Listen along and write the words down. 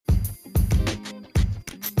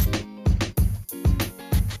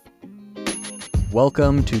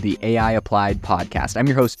Welcome to the AI Applied podcast. I'm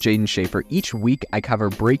your host, Jaden Schaefer. Each week, I cover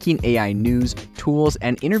breaking AI news, tools,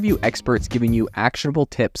 and interview experts giving you actionable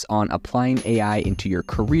tips on applying AI into your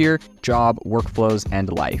career, job, workflows,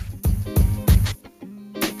 and life.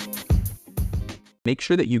 Make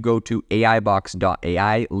sure that you go to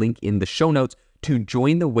aibox.ai, link in the show notes, to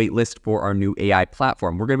join the waitlist for our new AI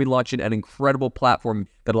platform. We're going to be launching an incredible platform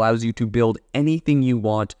that allows you to build anything you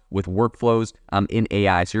want with workflows in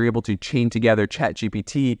AI. So you're able to chain together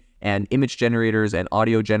ChatGPT and image generators and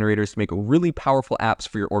audio generators to make really powerful apps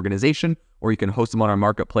for your organization, or you can host them on our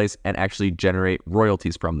marketplace and actually generate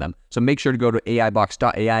royalties from them. So make sure to go to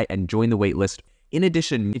aibox.ai and join the waitlist. In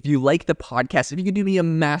addition, if you like the podcast, if you could do me a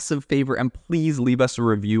massive favor and please leave us a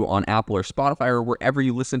review on Apple or Spotify or wherever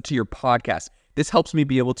you listen to your podcast. This helps me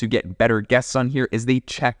be able to get better guests on here as they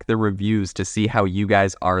check the reviews to see how you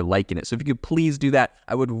guys are liking it. So if you could please do that,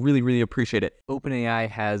 I would really appreciate it. OpenAI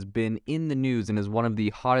has been in the news and is one of the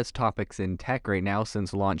hottest topics in tech right now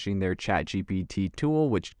since launching their ChatGPT tool,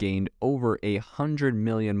 which gained over 100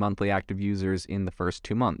 million monthly active users in the first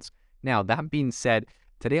 2 months. Now, that being said,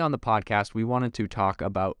 today on the podcast, we wanted to talk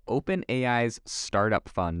about OpenAI's startup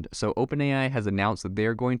fund. So OpenAI has announced that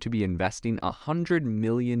they're going to be investing $100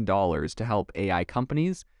 million to help AI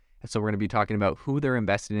companies. So we're going to be talking about who they're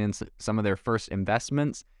investing in, some of their first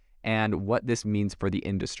investments, and what this means for the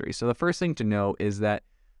industry. So the first thing to know is that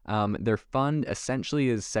their fund essentially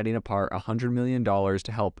is setting apart $100 million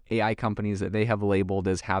to help AI companies that they have labeled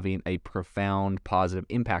as having a profound positive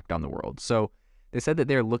impact on the world. So they said that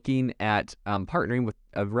they're looking at partnering with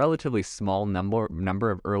a relatively small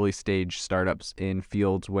number of early stage startups in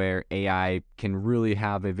fields where AI can really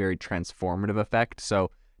have a very transformative effect.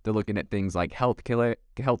 So they're looking at things like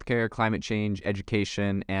healthcare, climate change,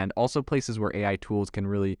 education, and also places where AI tools can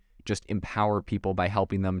really just empower people by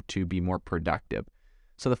helping them to be more productive.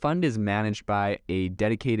 So the fund is managed by a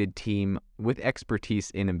dedicated team with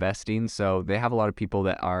expertise in investing. So they have a lot of people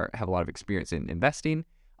that have a lot of experience in investing,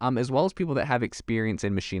 as well as people that have experience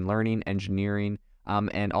in machine learning, engineering,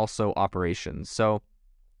 and also operations. So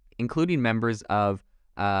including members of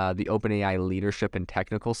the OpenAI leadership and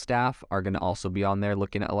technical staff are going to also be on there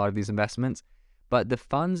looking at a lot of these investments. But the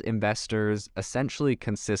fund's investors essentially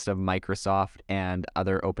consist of Microsoft and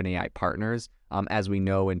other OpenAI partners. As we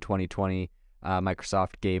know, in 2020,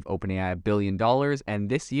 Microsoft gave OpenAI $1 billion, and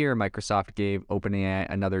this year Microsoft gave OpenAI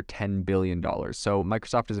another $10 billion. So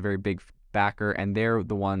Microsoft is a very big backer, and they're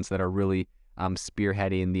the ones that are really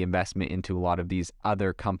spearheading the investment into a lot of these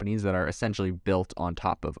other companies that are essentially built on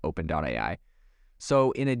top of OpenAI.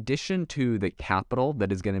 So in addition to the capital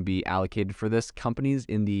that is going to be allocated for this, companies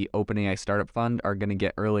in the OpenAI Startup Fund are going to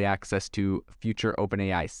get early access to future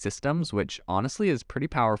OpenAI systems, which honestly is pretty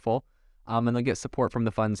powerful, and they'll get support from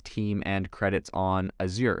the fund's team and credits on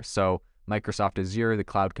Azure. So Microsoft Azure, the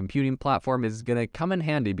cloud computing platform, is going to come in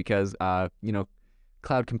handy because,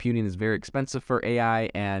 cloud computing is very expensive for AI,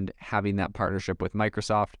 and having that partnership with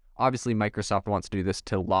Microsoft. Obviously, Microsoft wants to do this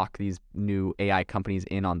to lock these new AI companies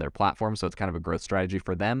in on their platform, so it's kind of a growth strategy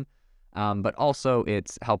for them. But also,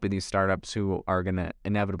 it's helping these startups who are going to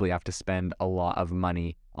inevitably have to spend a lot of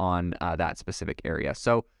money on that specific area.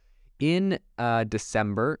 So in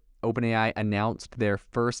December, OpenAI announced their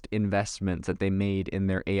first investments that they made in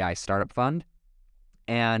their AI startup fund.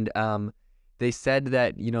 And they said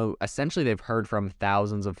that, essentially they've heard from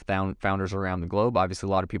thousands of founders around the globe. Obviously,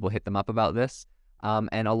 a lot of people hit them up about this,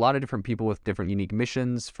 and a lot of different people with different unique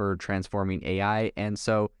missions for transforming AI. And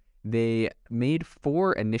so they made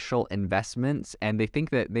 4 initial investments, and they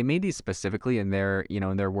think that they made these specifically in their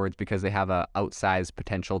words because they have a outsized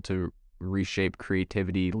potential to reshape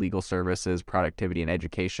creativity, legal services, productivity, and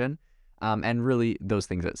education. And really those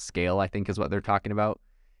things at scale, I think, is what they're talking about.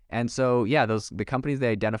 And so, the companies they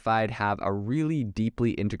identified have a really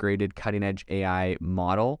deeply integrated cutting-edge AI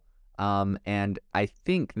model. And I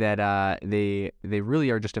think that they really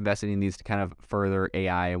are just investing in these to kind of further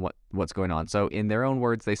AI and what's going on. So in their own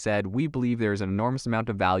words, they said, "We believe there's an enormous amount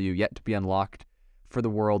of value yet to be unlocked for the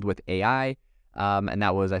world with AI." And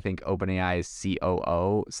that was, I think, OpenAI's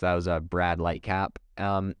COO. So that was Brad Lightcap.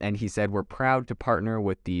 And he said, "We're proud to partner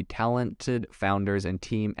with the talented founders and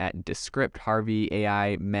team at Descript, Harvey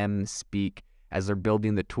AI, Mem, Speak, as they're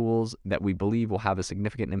building the tools that we believe will have a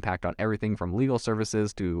significant impact on everything from legal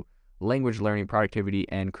services to language learning, productivity,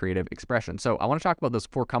 and creative expression." So I want to talk about those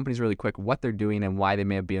 4 companies really quick, what they're doing and why they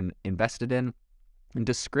may have been invested in. And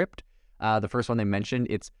Descript, the first one they mentioned,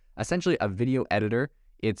 it's essentially a video editor.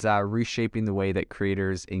 It's reshaping the way that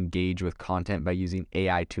creators engage with content by using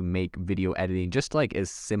AI to make video editing just like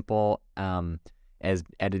as simple as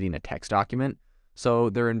editing a text document. So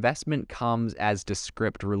their investment comes as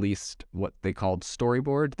Descript released what they called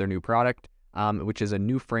Storyboard, their new product, which is a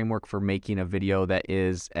new framework for making a video that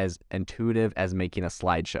is as intuitive as making a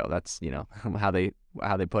slideshow. That's, how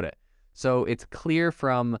they put it. So it's clear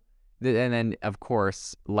from and then, of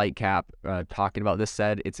course, Lightcap talking about this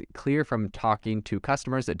said, it's clear from talking to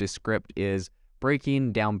customers that Descript is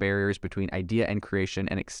breaking down barriers between idea and creation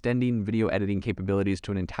and extending video editing capabilities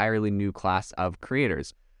to an entirely new class of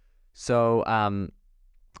creators. So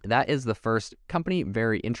that is the first company,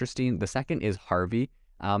 very interesting. The second is Harvey.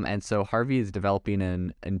 And so Harvey is developing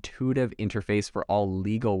an intuitive interface for all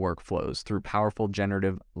legal workflows through powerful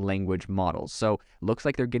generative language models. So looks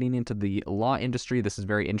like they're getting into the law industry. This is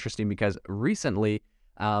very interesting because recently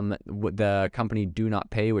the company Do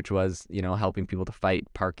Not Pay, which was, helping people to fight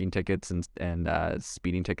parking tickets and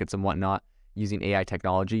speeding tickets and whatnot using AI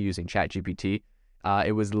technology, using ChatGPT.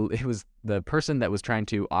 It was the person that was trying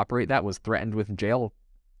to operate that was threatened with jail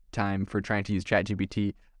time for trying to use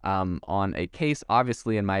ChatGPT on a case.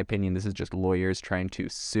 Obviously, in my opinion, this is just lawyers trying to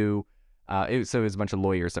sue. So it was a bunch of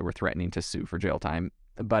lawyers that were threatening to sue for jail time.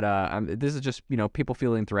 But this is just, people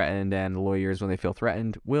feeling threatened, and lawyers, when they feel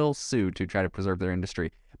threatened, will sue to try to preserve their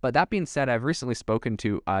industry. But that being said, I've recently spoken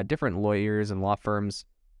to different lawyers and law firms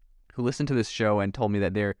who listened to this show and told me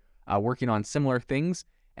that they're working on similar things.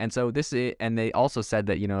 And so and they also said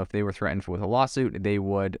that, if they were threatened with a lawsuit, they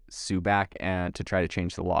would sue back and to try to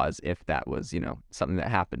change the laws if that was, something that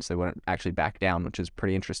happened. So they wouldn't actually back down, which is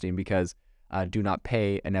pretty interesting because Do Not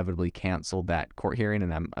Pay inevitably canceled that court hearing,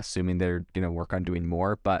 and I'm assuming they're going to work on doing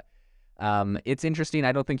more. But it's interesting.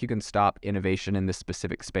 I don't think you can stop innovation in this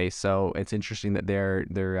specific space. So it's interesting that they're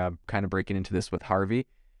kind of breaking into this with Harvey.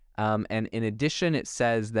 And in addition, it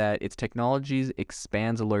says that its technologies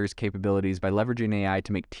expands a lawyer's capabilities by leveraging AI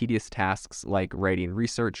to make tedious tasks like writing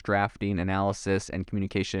research, drafting, analysis, and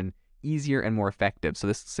communication easier and more effective. So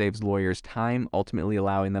this saves lawyers time, ultimately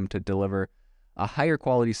allowing them to deliver a higher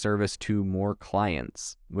quality service to more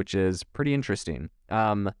clients, which is pretty interesting.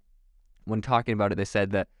 When talking about it, they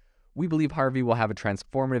said that we believe Harvey will have a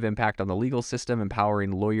transformative impact on the legal system,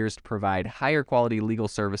 empowering lawyers to provide higher quality legal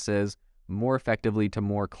services more effectively to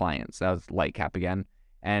more clients. That was Lightcap again.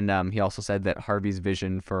 And he also said that Harvey's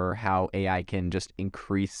vision for how AI can just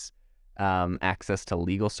increase access to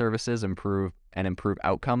legal services, improve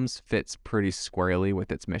outcomes fits pretty squarely with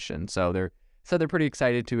its mission. So they're pretty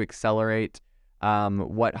excited to accelerate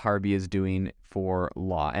what Harvey is doing for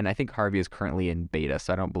law. And I think Harvey is currently in beta,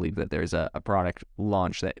 so I don't believe that there's a product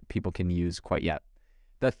launch that people can use quite yet.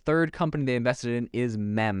 The third company they invested in is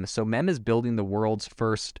Mem. So Mem is building the world's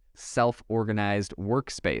first self-organized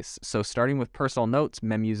workspace. So starting with personal notes,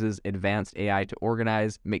 Mem uses advanced AI to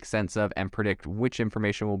organize, make sense of, and predict which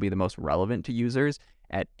information will be the most relevant to users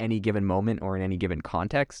at any given moment or in any given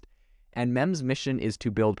context. And Mem's mission is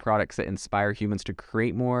to build products that inspire humans to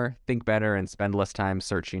create more, think better, and spend less time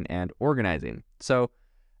searching and organizing. So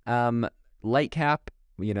Lightcap,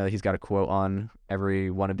 he's got a quote on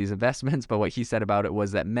every one of these investments, but what he said about it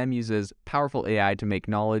was that Mem uses powerful AI to make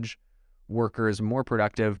knowledge workers more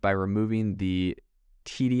productive by removing the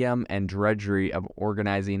tedium and drudgery of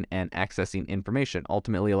organizing and accessing information,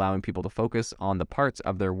 ultimately allowing people to focus on the parts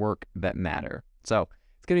of their work that matter. So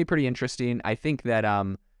it's going to be pretty interesting. I think that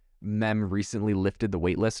Mem recently lifted the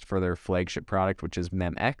waitlist for their flagship product, which is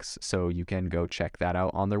MEMX, so you can go check that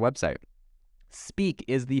out on their website. Speak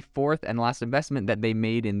is the fourth and last investment that they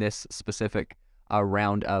made in this specific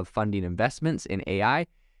round of funding investments in AI.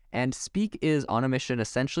 And Speak is on a mission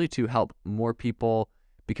essentially to help more people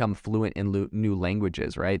become fluent in new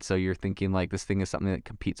languages, right? So you're thinking like this thing is something that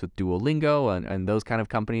competes with Duolingo and those kind of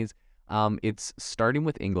companies. It's starting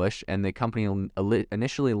with English, and the company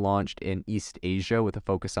initially launched in East Asia with a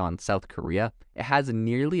focus on South Korea. It has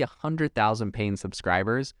nearly 100,000 paying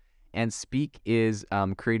subscribers. And Speak is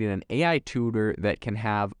creating an AI tutor that can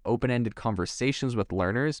have open-ended conversations with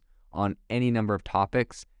learners on any number of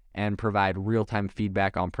topics and provide real-time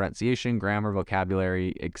feedback on pronunciation, grammar,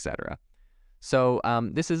 vocabulary, etc. So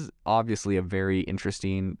this is obviously a very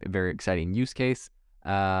interesting, very exciting use case.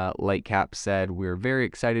 Lightcap said, "We're very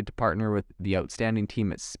excited to partner with the outstanding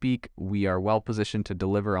team at Speak. We are well positioned to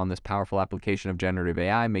deliver on this powerful application of generative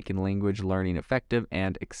AI, making language learning effective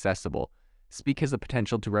and accessible. Speak has the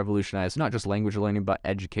potential to revolutionize not just language learning, but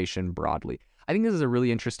education broadly." I think this is a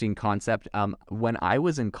really interesting concept. When I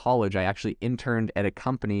was in college, I actually interned at a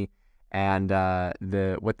company, and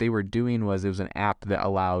what they were doing was it was an app that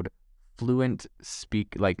allowed fluent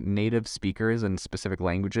native speakers in specific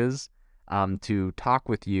languages to talk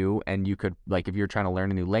with you, and you could, like, if you're trying to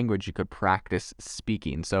learn a new language, you could practice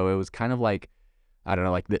speaking. So it was kind of like, I don't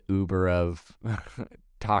know, like the Uber of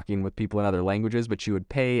talking with people in other languages, but you would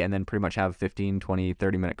pay and then pretty much have 15, 20,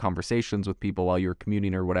 30-minute conversations with people while you're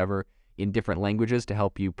commuting or whatever in different languages to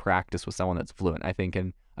help you practice with someone that's fluent. I think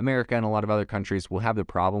in America and a lot of other countries will have the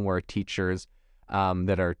problem where teachers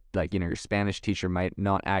that are like, your Spanish teacher might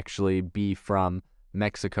not actually be from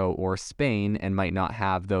Mexico or Spain and might not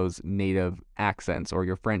have those native accents, or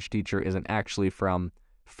your French teacher isn't actually from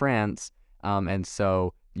France, and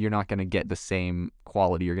so you're not going to get the same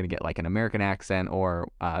quality. You're going to get like an American accent, or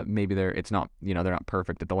maybe they're not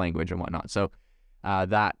perfect at the language and whatnot. So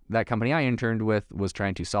that company I interned with was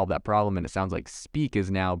trying to solve that problem, and it sounds like Speak is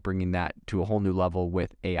now bringing that to a whole new level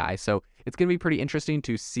with AI. So it's going to be pretty interesting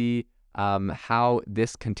to see how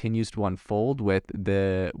this continues to unfold with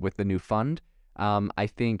the new fund. I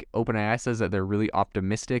think OpenAI says that they're really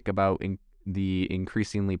optimistic about the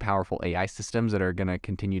increasingly powerful AI systems that are going to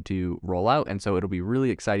continue to roll out. And so it'll be really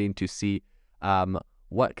exciting to see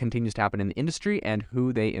what continues to happen in the industry and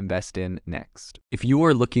who they invest in next. If you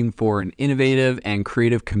are looking for an innovative and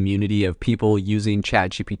creative community of people using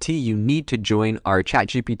ChatGPT, you need to join our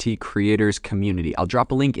ChatGPT creators community. I'll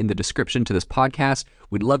drop a link in the description to this podcast.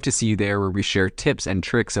 We'd love to see you there, where we share tips and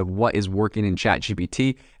tricks of what is working in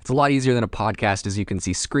ChatGPT. It's a lot easier than a podcast, as you can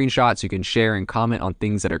see screenshots, you can share and comment on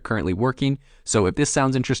things that are currently working. So if this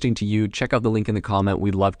sounds interesting to you, check out the link in the comment.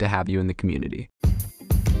 We'd love to have you in the community.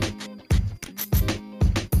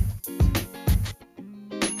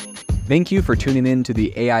 Thank you for tuning in to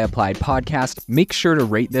the AI Applied podcast. Make sure to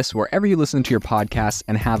rate this wherever you listen to your podcasts,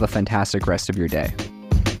 and have a fantastic rest of your day.